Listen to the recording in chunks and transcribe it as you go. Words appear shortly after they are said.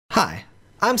Hi,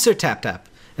 I'm SerTapTap,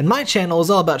 and my channel is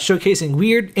all about showcasing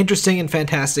weird, interesting, and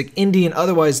fantastic indie and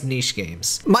otherwise niche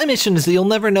games. My mission is that you'll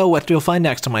never know what you'll find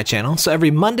next on my channel, so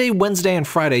every Monday, Wednesday, and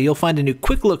Friday you'll find a new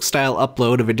quick look style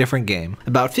upload of a different game,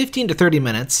 about 15 to 30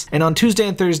 minutes, and on Tuesday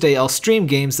and Thursday I'll stream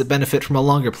games that benefit from a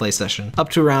longer play session, up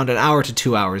to around an hour to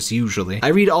 2 hours usually. I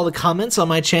read all the comments on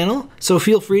my channel, so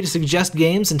feel free to suggest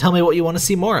games and tell me what you want to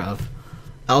see more of.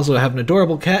 I also have an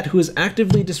adorable cat who is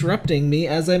actively disrupting me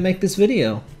as I make this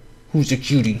video. Who's a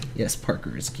cutie? Yes,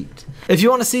 Parker is cute. If you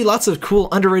want to see lots of cool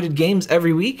underrated games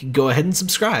every week, go ahead and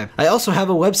subscribe. I also have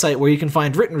a website where you can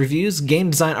find written reviews, game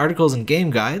design articles and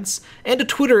game guides, and a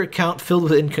Twitter account filled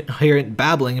with incoherent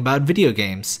babbling about video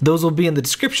games. Those will be in the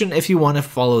description if you want to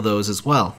follow those as well.